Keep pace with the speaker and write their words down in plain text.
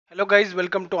Hello guys,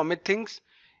 welcome to Amit Things.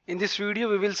 In this video,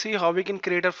 we will see how we can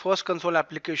create our first console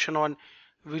application on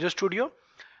Visual Studio.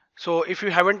 So if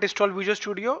you haven't installed Visual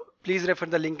Studio, please refer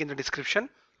the link in the description.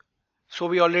 So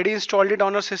we already installed it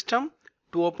on our system.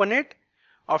 To open it,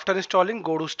 after installing,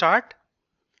 go to Start,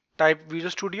 type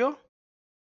Visual Studio,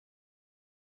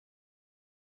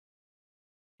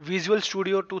 Visual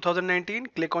Studio 2019,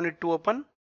 click on it to open.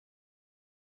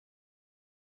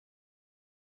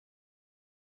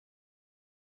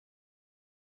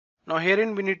 Now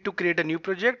herein we need to create a new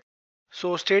project.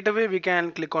 So straight away we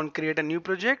can click on create a new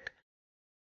project.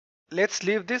 Let's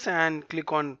leave this and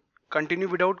click on continue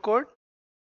without code.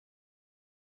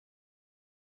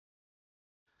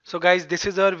 So guys, this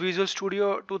is our Visual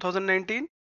Studio 2019.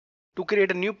 To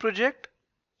create a new project,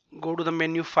 go to the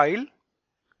menu File.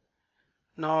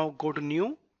 Now go to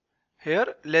New. Here,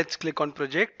 let's click on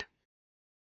Project.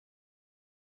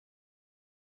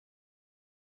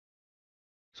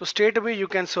 So straight away you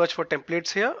can search for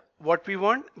templates here. What we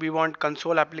want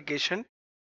console application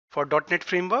for .NET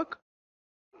Framework.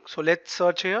 So let's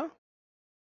search here.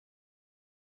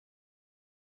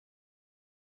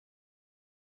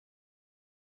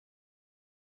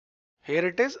 Here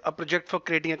it is, a project for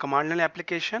creating a command line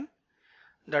application.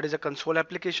 That is a console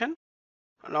application.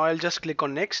 Now I'll just click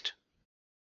on Next.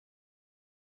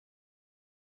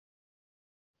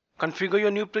 Configure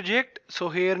your new project. So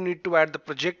here you need to add the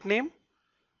project name.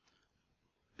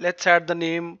 Let's add the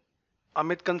name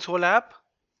Amit Console App.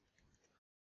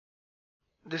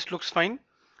 This looks fine.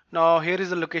 Now here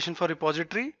is the location for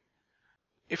repository.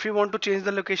 If you want to change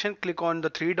the location, click on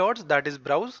the three dots, that is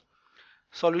browse.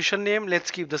 Solution name, let's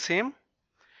keep the same.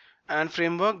 And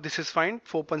framework, this is fine,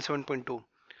 4.7.2.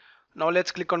 Now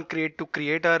let's click on create to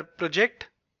create our project,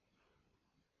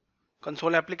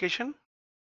 console application.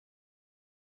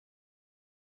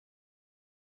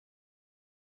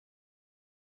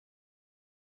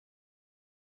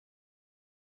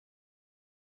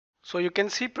 So you can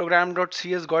see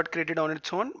program.cs got created on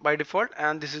its own by default,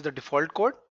 and this is the default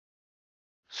code.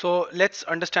 So let's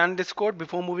understand this code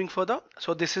before moving further.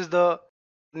 So this is the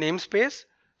namespace.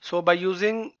 So by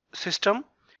using system,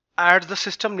 adds the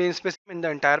system namespace in the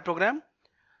entire program.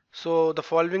 So the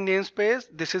following namespace,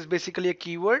 this is basically a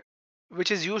keyword which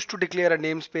is used to declare a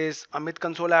namespace Amit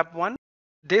Console App 1.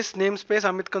 This namespace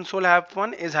Amit Console App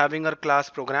 1 is having our class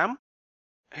program.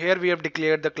 Here we have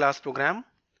declared the class program.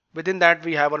 Within that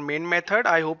we have our main method.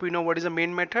 I hope you know what is a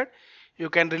main method. You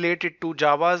can relate it to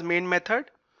Java's main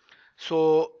method.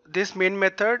 So this main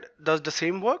method does the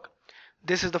same work.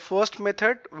 This is the first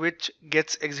method which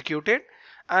gets executed,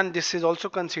 and this is also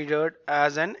considered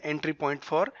as an entry point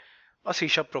for a C#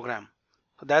 program.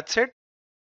 So that's it.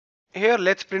 Here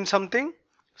let's print something.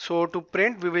 So to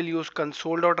print we will use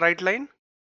console.writeLine.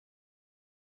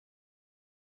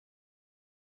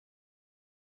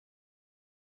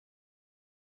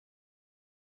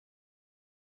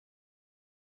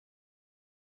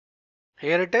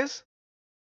 Here it is.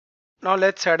 Now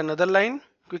let's add another line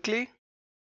quickly.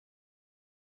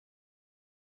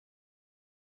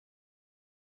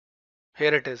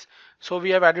 Here it is. So we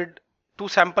have added two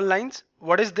sample lines.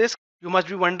 What is this? You must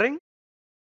be wondering.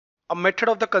 A method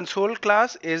of the console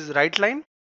class is writeLine.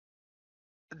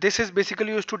 This is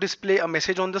basically used to display a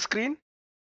message on the screen.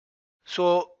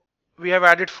 So we have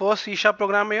added first C#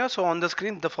 program here. So on the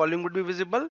screen the following would be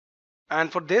visible,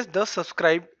 and for this the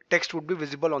subscribe text would be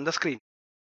visible on the screen.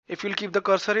 If you'll keep the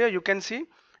cursor here, you can see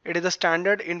it is a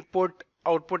standard input,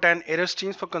 output and error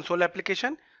streams for console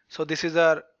application. So this is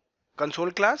our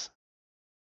console class.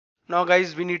 Now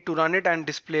guys, we need to run it and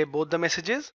display both the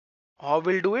messages. How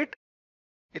we'll do it?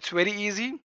 It's very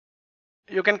easy.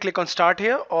 You can click on start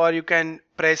here, or you can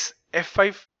press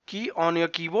F5 key on your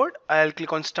keyboard. I'll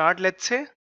click on start, let's say.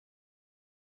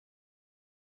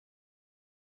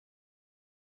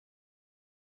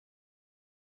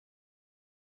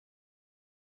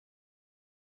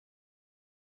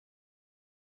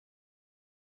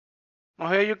 Now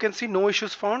here you can see no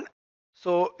issues found.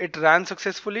 So it ran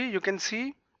successfully. You can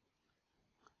see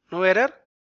no error,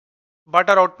 but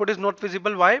our output is not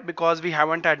visible. Why? Because we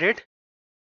haven't added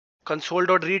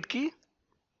console.read key.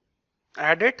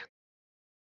 Add it.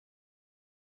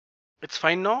 It's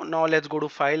fine now. Now let's go to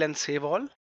file and save all.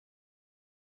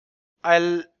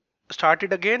 I'll start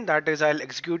it again. That is, I'll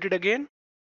execute it again.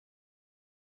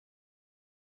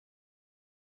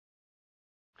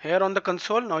 Here on the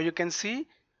console, now you can see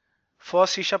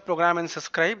first C# program and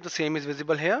subscribe. The same is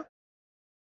visible here.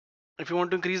 If you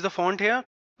want to increase the font here,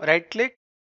 right click,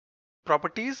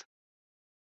 properties,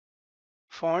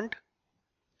 font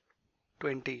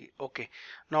 20. Okay.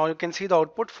 Now you can see the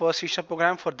output for C#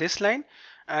 program for this line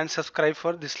and subscribe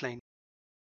for this line.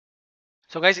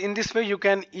 So guys, in this way you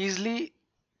can easily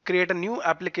create a new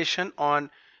application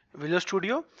on Visual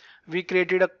Studio. We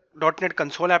created a .NET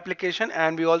console application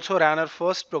and we also ran our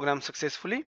first program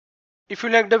successfully. If you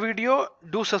liked the video,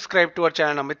 do subscribe to our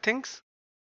channel Amit Thinks.